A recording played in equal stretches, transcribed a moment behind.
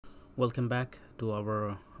Welcome back to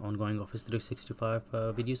our ongoing Office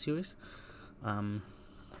 365 video series.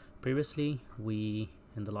 Previously,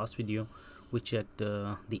 in the last video, we checked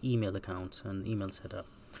the email accounts and email setup.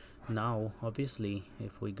 Now, obviously,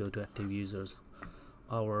 if we go to active users,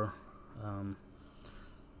 our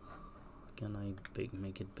can I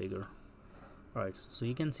make it bigger? Alright, so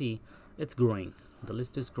you can see it's growing. The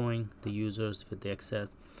list is growing. The users with the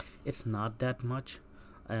access, it's not that much,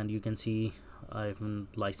 and you can see I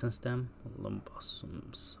haven't licensed them,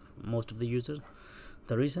 most of the users.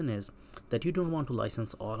 The reason is that you don't want to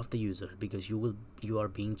license all of the users because you are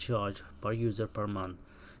being charged per user per month,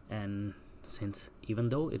 and since even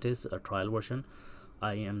though it is a trial version,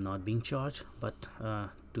 I am not being charged, but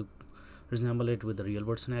to resemble it with the real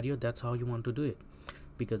world scenario, that's how you want to do it.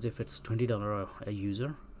 Because if it's $20 a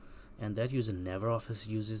user and that user never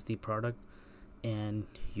uses the product, and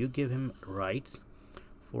you give him rights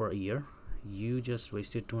for a year, you just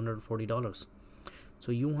wasted $240.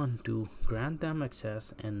 So you want to grant them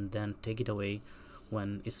access and then take it away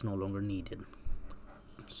when it's no longer needed.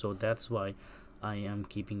 So that's why I am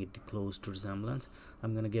keeping it close to resemblance.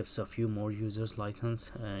 I'm gonna give a few more users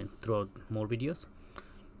license throughout more videos.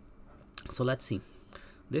 So let's see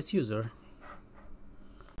this user.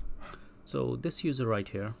 So this user right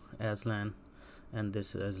here, Aslan, and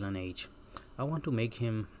this is Aslan H. I want to make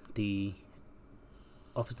him the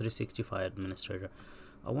Office 365 administrator.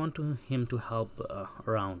 I want him to help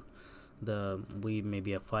around we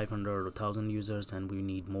maybe have 500 or 1,000 users and we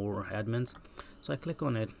need more admins. So I click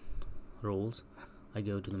on it, roles, I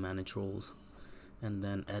go to the manage roles and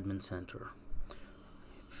then admin center.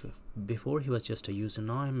 Before he was just a user,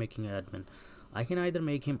 now I'm making an admin. I can either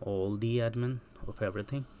make him all the admin of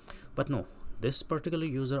everything, but no, this particular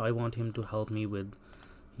user, I want him to help me with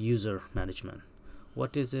user management.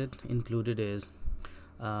 What is it included is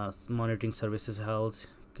monitoring services health,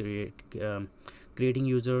 creating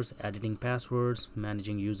users, editing passwords,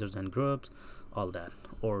 managing users and groups, all that,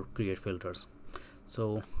 or create filters.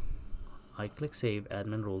 So I click save,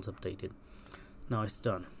 admin roles updated. Now it's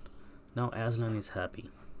done. Now Aslan is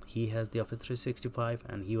happy. He has the Office 365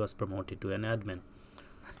 and he was promoted to an admin.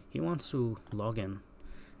 He wants to log in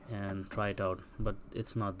and try it out, but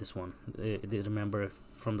it's not this one. Remember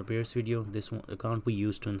from the previous video, this one account we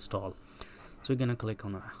used to install. So we're gonna click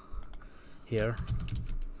on here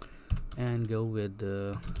and go with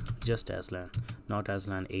just Aslan, not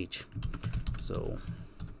Aslan H. So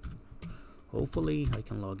hopefully I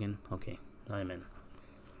can log in. Okay, I'm in.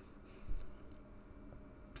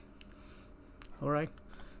 Alright,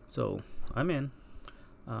 so I'm in.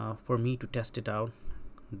 For me to test it out,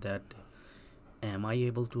 that am I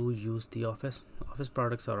able to use the office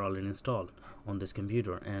products are already installed on this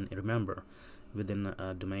computer. And remember, within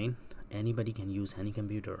a domain, anybody can use any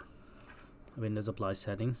computer. Windows applies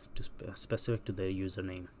settings to specific to their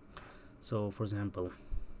username. So for example,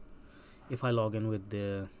 if I log in with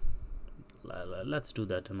the let's do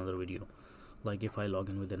that another video. Like if I log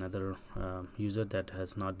in with another user that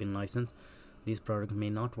has not been licensed, these products may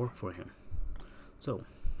not work for him. So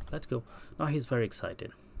let's go. Now he's very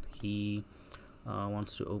excited. He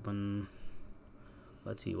wants to open,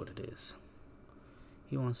 let's see what it is.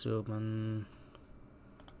 He wants to open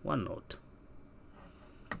OneNote.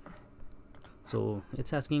 So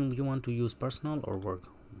it's asking, you want to use personal or work?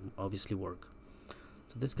 Obviously work.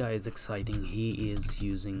 So this guy is exciting. He is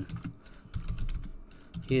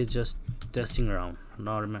just testing around.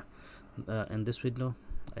 Now in this window,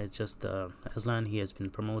 it's just Aslan. He has been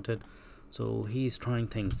promoted, so he's trying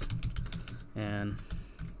things, and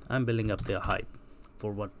I'm building up the hype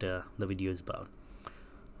for what the video is about.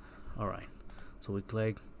 Alright, so we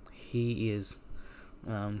click. He is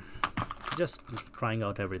just trying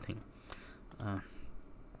out everything,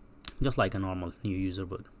 just like a normal new user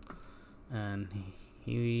would. And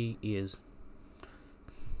he is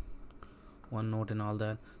OneNote and all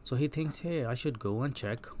that. So he thinks, hey, I should go and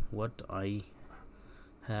check what I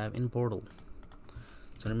have in portal.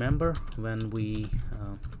 So remember when we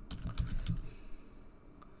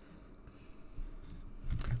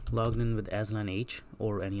logged in with Aslan H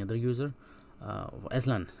or any other user,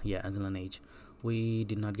 Aslan H, we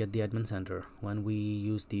did not get the admin center. When we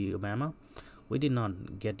used the Obama, we did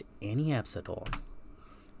not get any apps at all.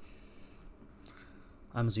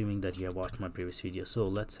 I'm assuming that you have watched my previous video. So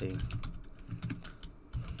let's say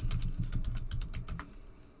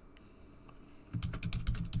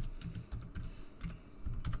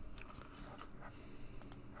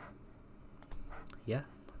yeah,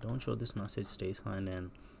 don't show this message, stay signed in,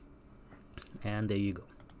 and there you go.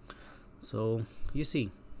 So you see,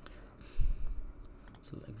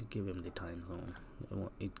 so like give him the time zone.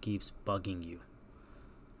 It keeps bugging you.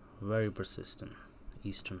 very persistent.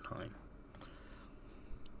 Eastern time.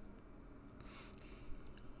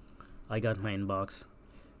 I got my inbox.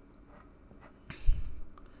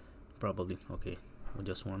 Probably. Okay,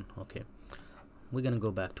 just one. Okay, we're gonna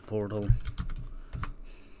go back to portal,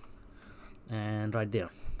 and right there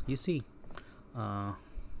you see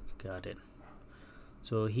got it.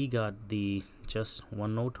 So he got the just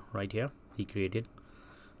one note right here. He created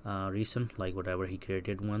recent, like whatever he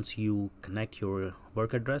created. Once you connect your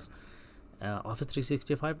work address, Office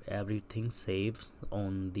 365, everything saves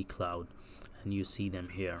on the cloud, and you see them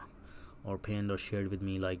here, or pinned or shared with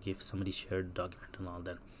me, like if somebody shared a document and all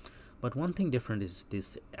that. But one thing different is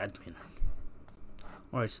this admin.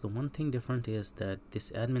 Alright, so the one thing different is that this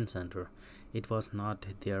admin center, it was not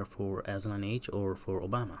there for Azlan H or for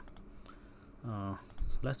Obama.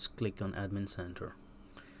 Let's click on admin center,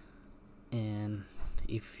 and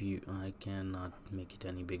if you, I cannot make it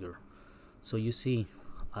any bigger. So you see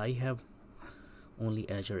I have only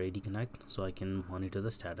Azure AD Connect, so I can monitor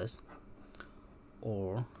the status.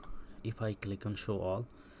 Or if I click on show all,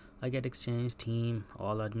 I get Exchange, team,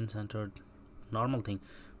 all admin center, normal thing.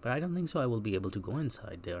 But I don't think so I will be able to go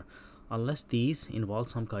inside there unless these involve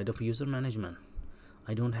some kind of user management.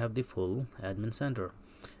 I don't have the full admin center,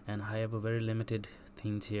 and I have a very limited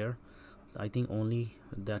things here. I think only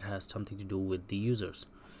that has something to do with the users.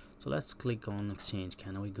 So let's click on Exchange.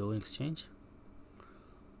 Can we go Exchange?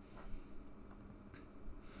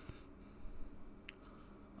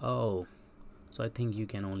 Oh, so I think you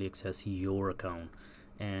can only access your account,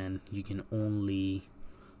 and you can only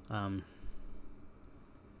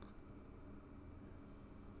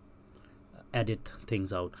edit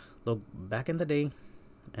things out. Look, back in the day,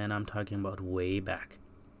 and I'm talking about way back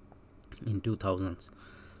in 2000s,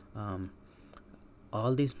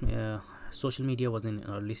 all these social media was in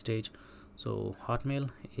early stage. So Hotmail,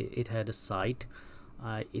 it had a site,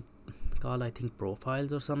 it called, I think,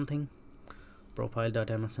 profiles or something,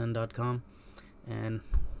 profile.msn.com. and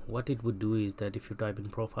what it would do is that if you type in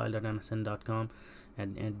profile.msn.com,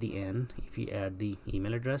 and at the end if you add the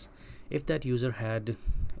email address, if that user had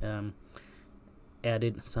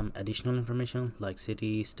added some additional information like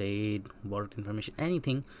city, state, work information,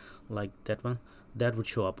 anything like that one, that would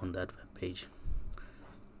show up on that web page.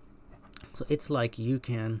 So it's like you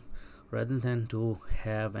can, rather than to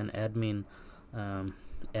have an admin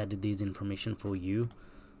add these information for you,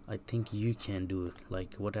 I think you can do it,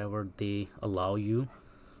 like whatever they allow you,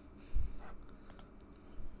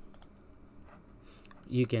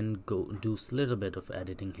 you can go do a little bit of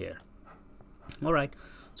editing here. All right,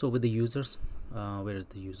 so with the users, where is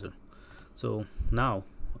the user? So now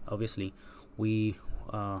obviously we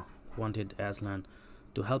wanted Azlan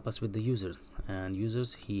to help us with the users, and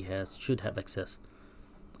users he should have access,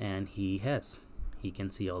 and he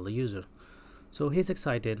can see all the users. So he's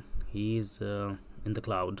excited, he's in the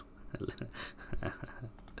cloud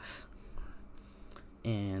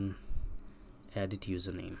and edit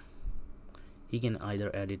username. He can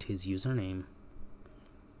either edit his username,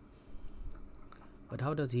 but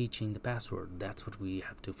how does he change the password? That's what we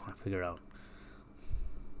have to figure out.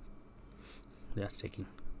 That's taking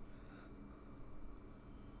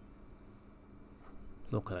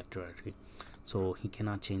local directory, so he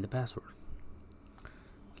cannot change the password.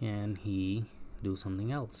 Can he do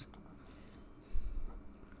something else?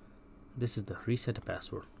 This is the reset a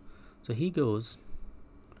password. So he goes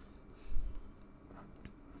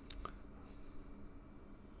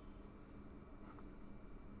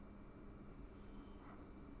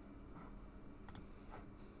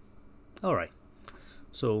all right,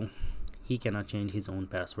 so he cannot change his own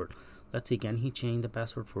password. Let's see, can he change the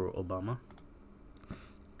password for Obama?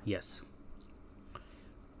 Yes.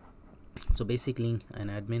 So basically an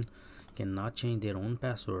admin cannot change their own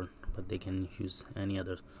password, but they can use any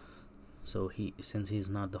other. So since he's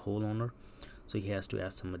not the whole owner, so he has to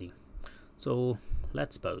ask somebody. So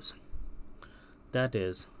let's suppose that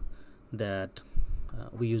is that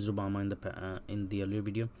we used Obama in the earlier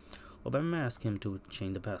video. Obama asked him to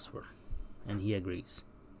change the password, and he agrees.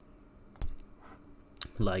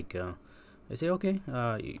 Like I say, okay,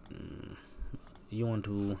 you want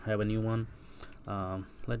to have a new one,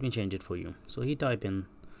 let me change it for you. So he type in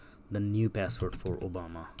the new password for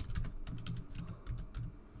Obama.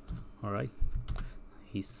 All right,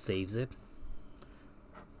 he saves it.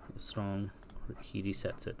 Strong, he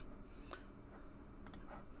resets it.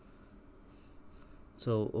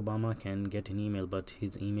 So Obama can get an email, but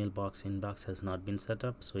his email inbox has not been set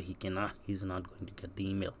up, so he's not going to get the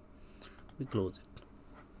email. We close it.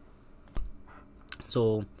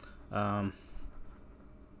 So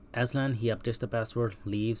Aslan, he updates the password,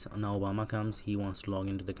 leaves. Now Obama comes, he wants to log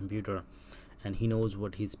into the computer, and he knows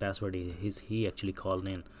what his password is. He actually called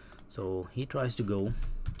in, so he tries to go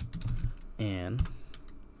and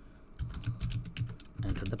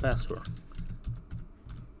enter the password.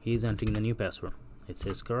 He's entering the new password. It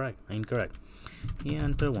says incorrect. He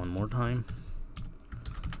enter one more time.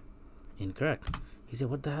 Incorrect. He said,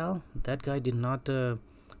 what the hell, that guy did not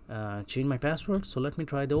change my password, so let me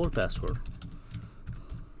try the old password.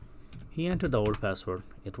 He entered the old password.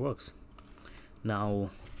 It works. Now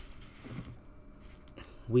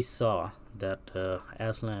we saw that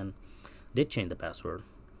Aslan did change the password,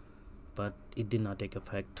 but it did not take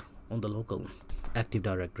effect on the local Active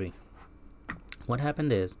Directory. What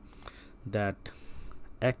happened is that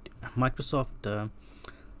Microsoft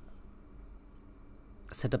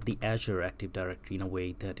set up the Azure Active Directory in a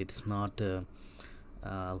way that it's not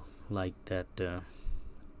like that.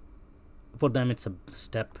 For them, it's a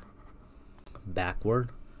step backward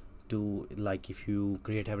to, like, if you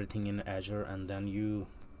create everything in Azure and then you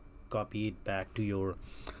copy it back to your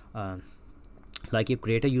like you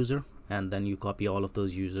create a user and then you copy all of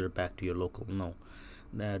those users back to your local. No,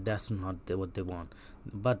 that's not what they want.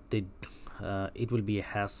 But they it will be a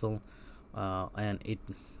hassle, and it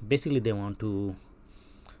basically they want to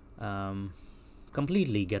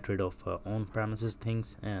completely get rid of on-premises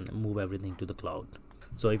things and move everything to the cloud.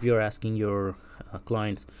 So if you're asking your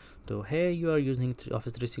clients to, hey, you are using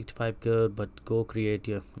Office 365 good, but go create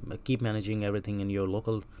your keep managing everything in your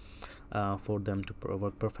local for them to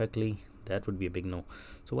work perfectly, that would be a big no.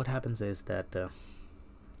 So what happens is that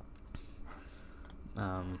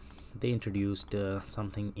they introduced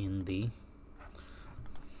something in the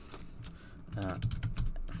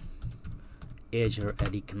Azure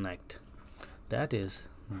AD Connect, that is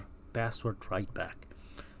password write back.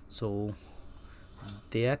 So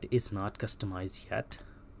that is not customized yet.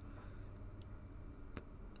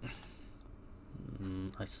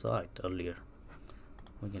 I saw it earlier.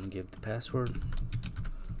 We're gonna give the password.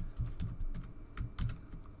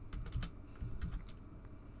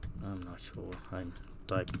 I'm not sure. I'm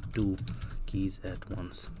typing 2 keys at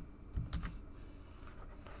once.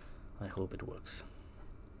 I hope it works.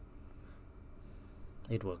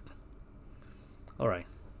 It worked. Alright,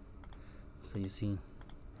 so you see,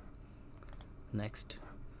 next,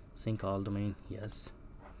 sync all domain, yes,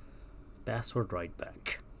 password write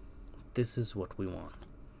back. This is what we want.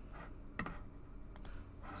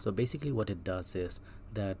 So basically what it does is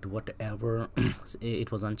that whatever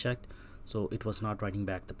it was unchecked, so it was not writing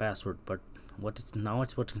back the password, but what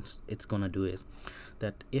it's gonna do is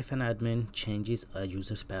that if an admin changes a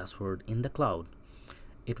user's password in the cloud,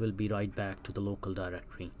 it will be right back to the local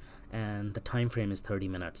directory, and the time frame is 30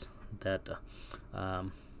 minutes. That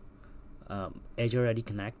Azure AD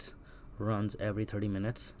Connect runs every 30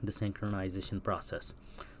 minutes, the synchronization process.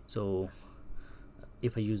 So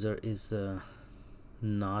if a user is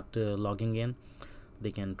not logging in,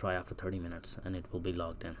 they can try after 30 minutes and it will be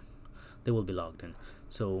logged in. They will be logged in.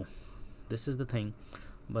 So this is the thing,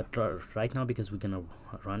 but right now, because we're gonna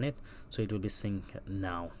run it, so it will be sync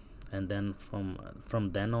now, and then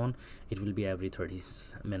from then on it will be every 30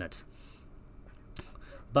 minutes.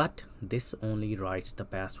 But this only writes the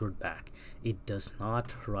password back. It does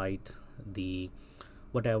not write the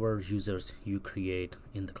whatever users you create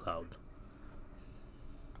in the cloud,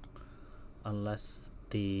 unless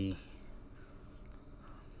the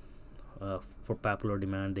for popular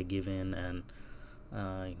demand they give in and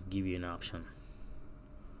give you an option.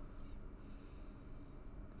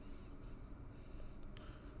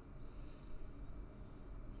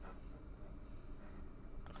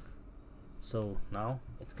 So now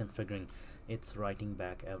it's configuring, it's writing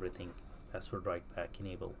back everything, password write back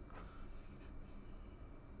enable.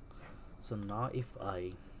 So now if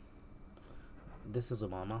this is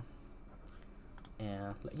Obama,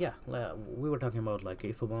 and yeah, we were talking about like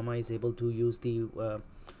if Obama is able to use the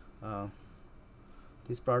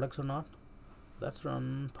these products or not. Let's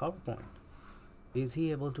run PowerPoint. Is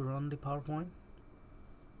he able to run the PowerPoint?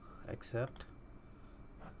 Accept,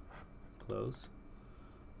 close,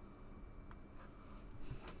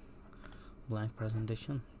 blank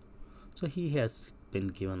presentation. So he has been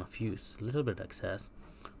given a few little bit access.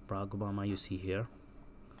 Barack Obama you see here,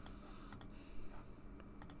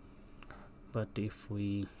 but if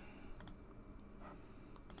we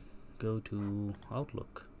go to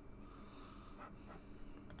Outlook,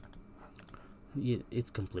 it's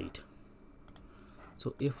complete.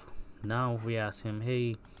 So if now we ask him,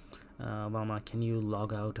 hey Obama, can you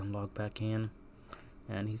log out and log back in,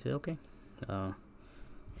 and he said okay,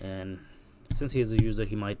 and since he is a user,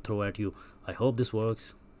 he might throw at you, I hope this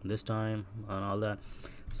works this time and all that.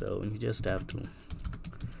 So you just have to,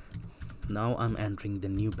 now I'm entering the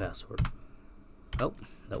new password. Oh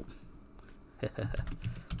no.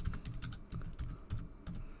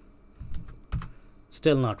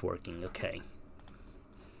 Still not working. Okay,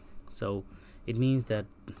 so it means that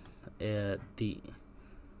I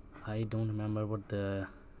don't remember what the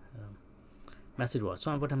message was.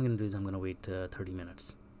 So what I'm gonna do is I'm gonna wait 30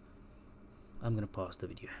 minutes. I'm gonna pause the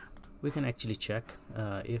video. We can actually check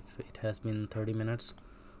if it has been 30 minutes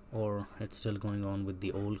or it's still going on with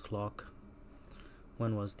the old clock.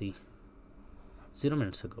 When was the 0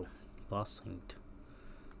 minutes ago last synced?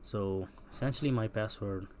 So essentially my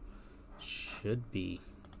password should be,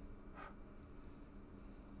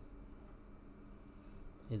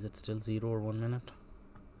 is it still 0 or 1 minute?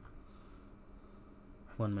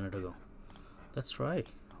 1 minute ago. Let's try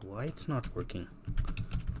why it's not working.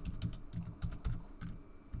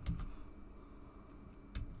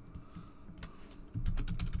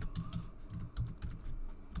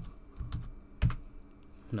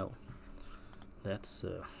 No, that's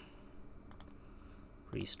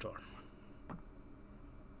restart.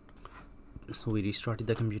 So we restarted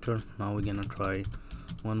the computer. Now we're gonna try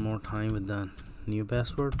one more time with the new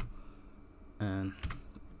password, and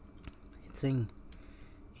it's saying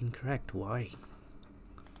incorrect. Why?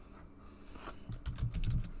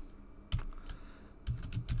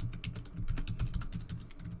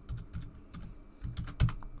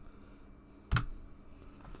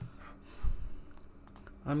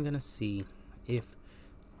 I'm gonna see if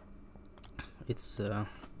it's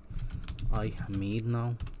I Hamid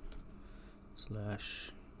now /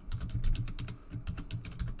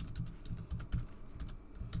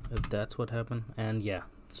 if that's what happened. And yeah,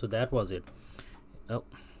 so that was it. Oh,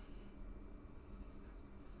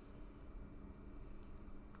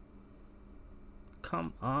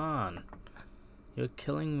 come on, you're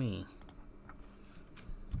killing me.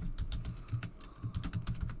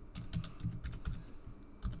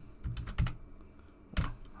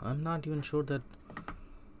 I'm not even sure that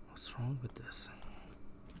what's wrong with this.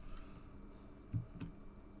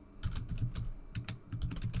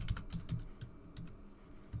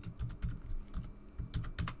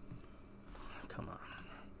 Come on.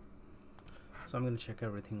 So I'm gonna check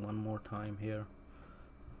everything one more time here.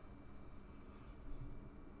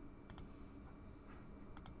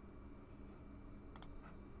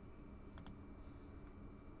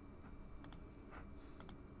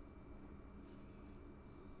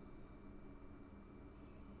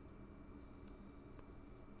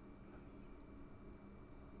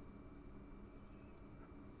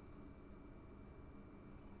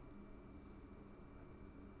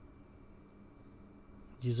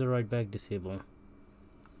 User write back disable.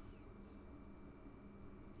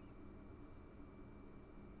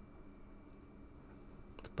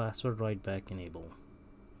 The password write back enable.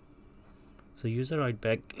 So user write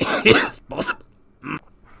back is possible.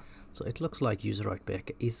 So it looks like user write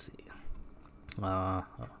back is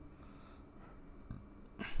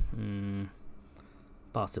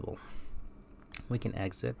possible. We can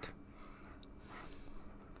exit.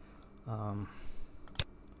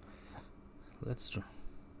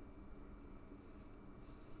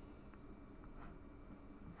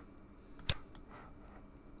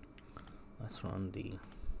 Let's run the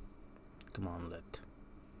commandlet.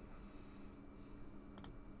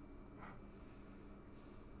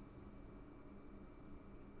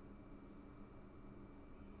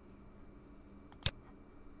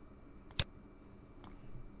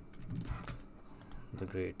 The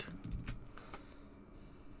great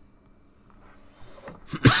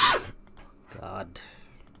God.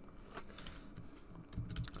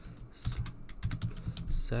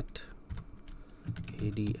 Set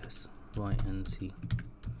ADSYNC.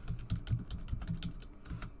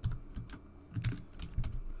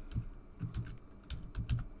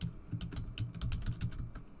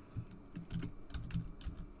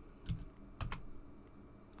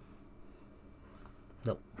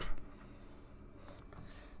 No.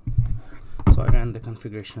 So I ran the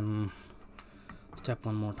configuration step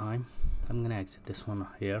one more time. I'm gonna exit this one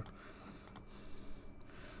here.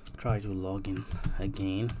 Try to log in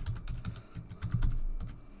again.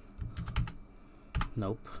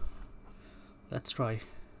 Nope. Let's try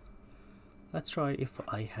if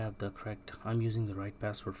I have the correct, I'm using the right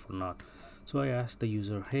password or not. So I asked the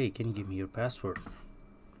user, hey, can you give me your password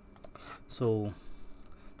so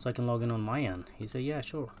I can log in on my end. He said, yeah,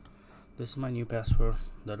 sure, this is my new password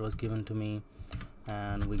that was given to me.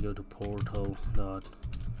 And we go to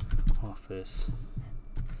portal.office.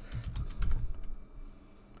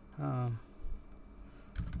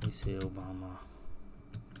 We say Obama.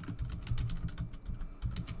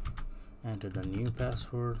 Enter the new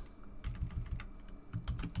password.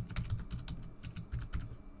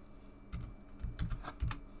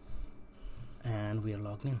 and we are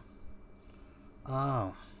logged in.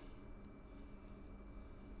 Ah,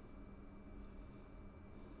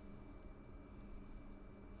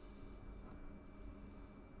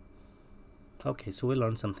 okay, so we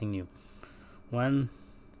learned something new. When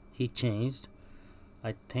he changed,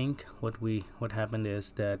 I think what happened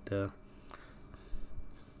is that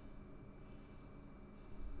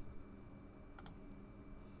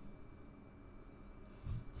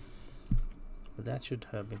that should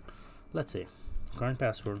have been, let's say, current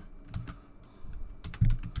password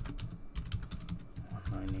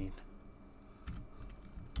 198,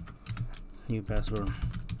 new password.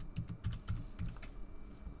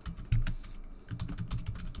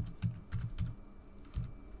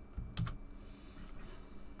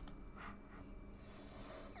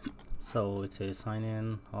 So it says sign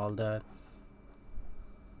in, all that.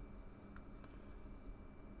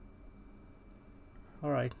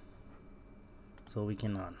 Alright, so we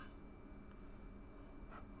cannot.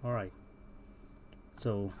 Alright,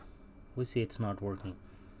 so we see it's not working.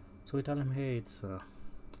 So we tell him, hey, it's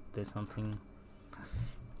there's something.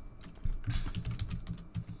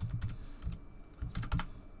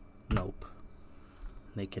 Nope,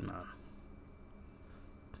 they cannot.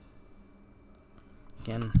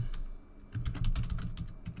 Again,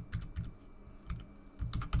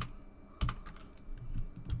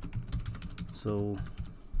 so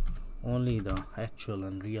only the actual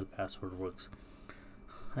and real password works.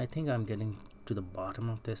 I think I'm getting to the bottom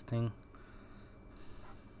of this thing,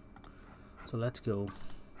 so let's go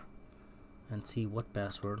and see what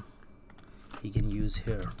password he can use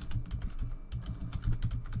here.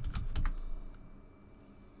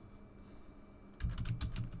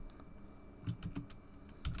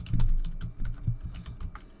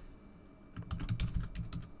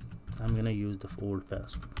 I'm gonna use the old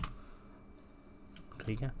password.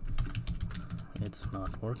 Okay, it's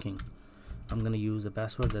not working. I'm gonna use the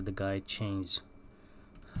password that the guy changed,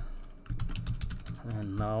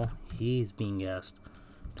 and now he's being asked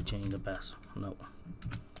to change the password. No.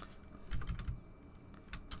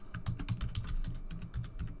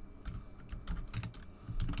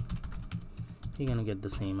 You're gonna get the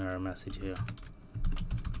same error message here.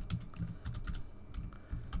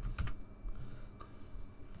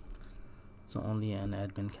 So only an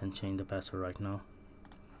admin can change the password right now.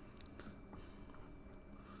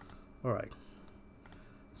 Alright,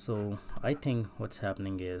 so I think what's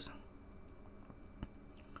happening is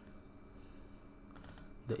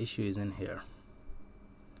the issue is in here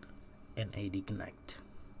in AD Connect,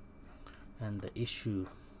 and the issue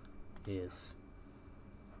is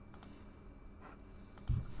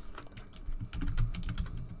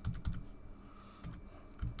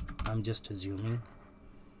I'm just assuming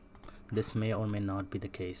this may or may not be the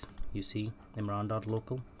case. You see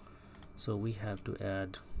Imran.local, so we have to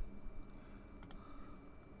add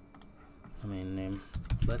domain name,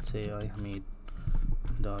 let's say ihamid.org,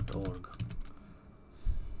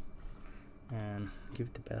 and give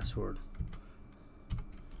it the password.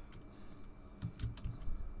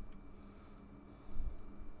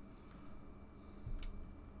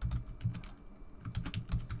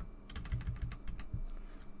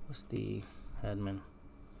 What's the admin?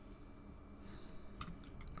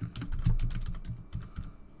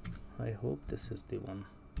 I hope this is the one.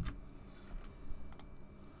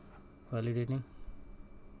 Validating.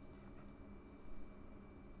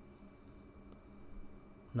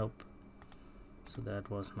 Nope, so that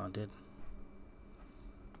was not it.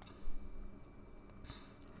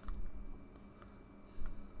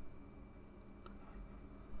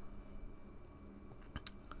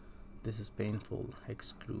 This is painful,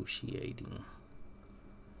 excruciating.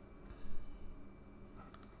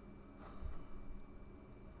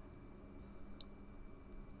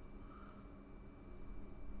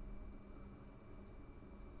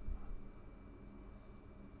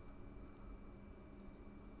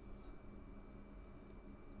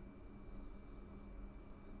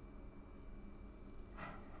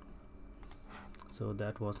 So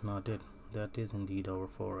that was not it. That is indeed our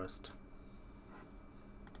forest.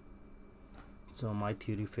 So my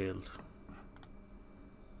theory failed.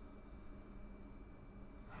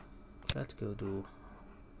 Let's go to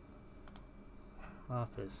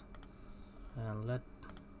office and let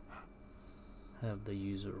have the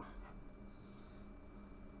user.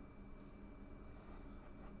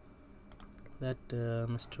 Let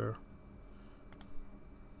Mr.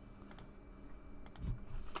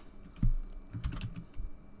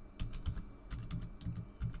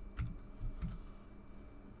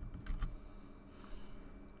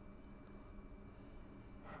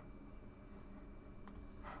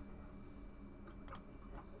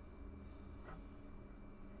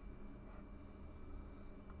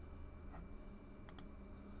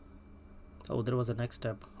 Oh, there was a next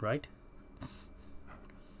step, right?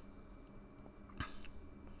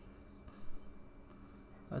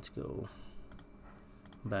 Let's go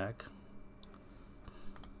back.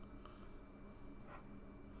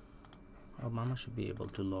 Obama should be able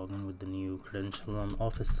to log in with the new credential on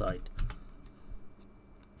Office side.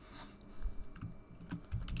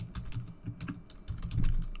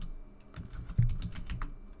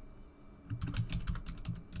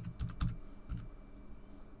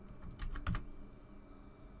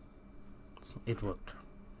 It worked.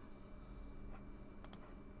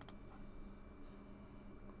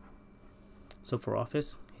 So for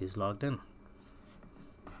Office, he's logged in.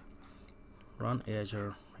 Run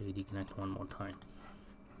Azure AD Connect one more time.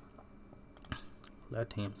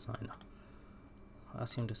 Let him sign up.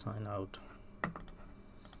 Ask him to sign out.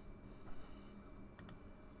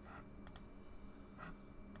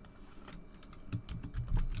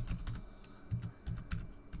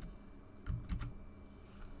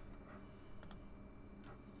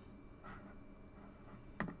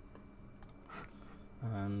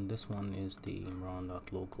 And this one is the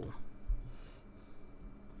imran.local.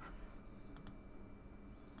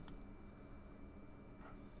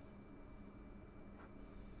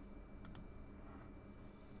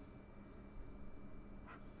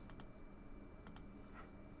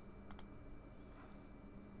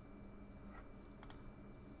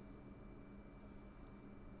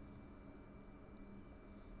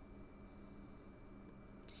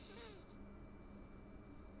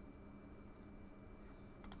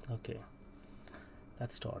 Okay,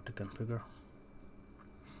 let's start to configure.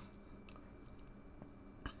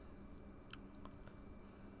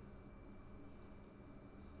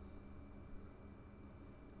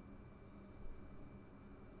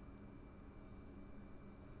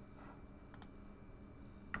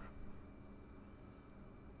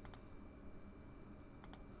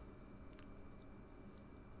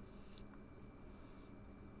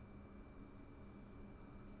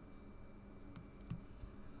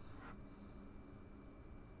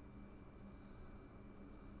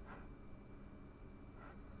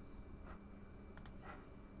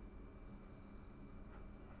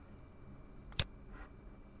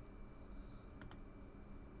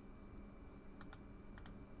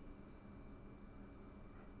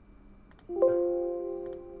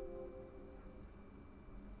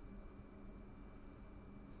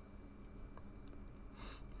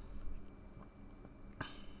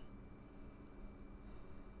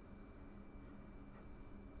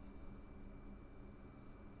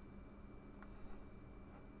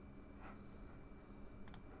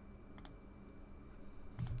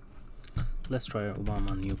 Let's try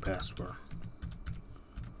Obama new password.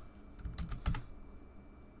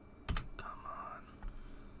 Come on.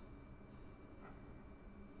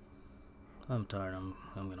 I'm tired. I'm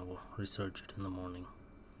gonna research it in the morning.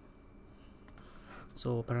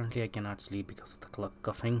 So apparently I cannot sleep because of the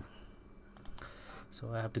coughing. So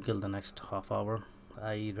I have to kill the next half hour.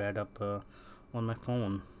 I read up on my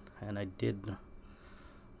phone, and I did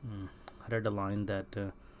read a line that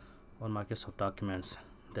on Microsoft Documents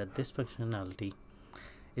that this functionality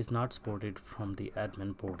is not supported from the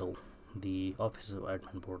admin portal, the Office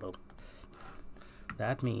admin portal.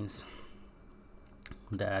 That means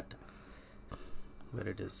that where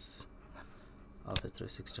it is, Office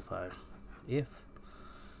 365, if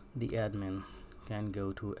the admin can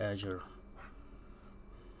go to Azure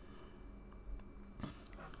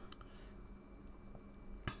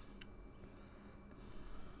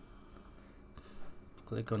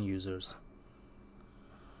click on users,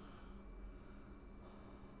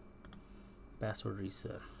 password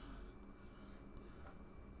reset.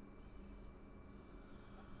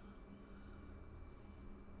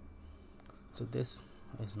 So this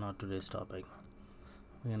is not today's topic.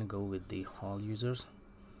 We're gonna go with the all users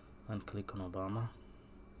and click on Obama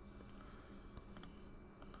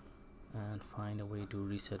and find a way to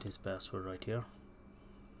reset his password right here.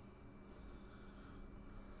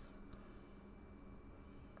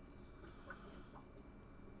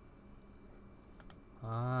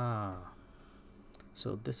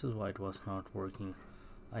 So this is why it was not working.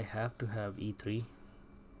 I have to have E3.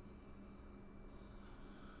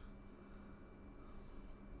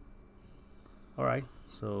 Alright,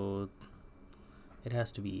 so it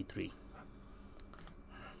has to be E3.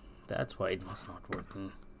 That's why it was not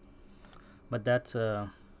working. But that's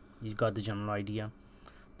you got the general idea.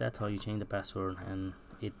 That's how you change the password, and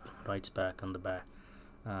it writes back on the back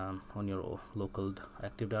on your local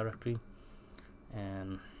Active Directory,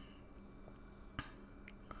 and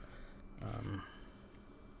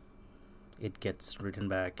it gets written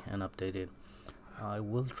back and updated. I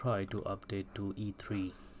will try to update to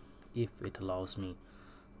E3 if it allows me.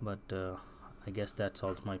 But I guess that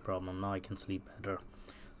solves my problem. Now I can sleep better.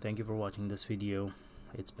 Thank you for watching this video.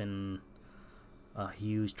 It's been a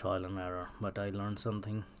huge trial and error, but I learned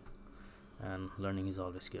something, and learning is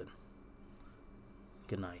always good.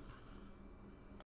 Good night.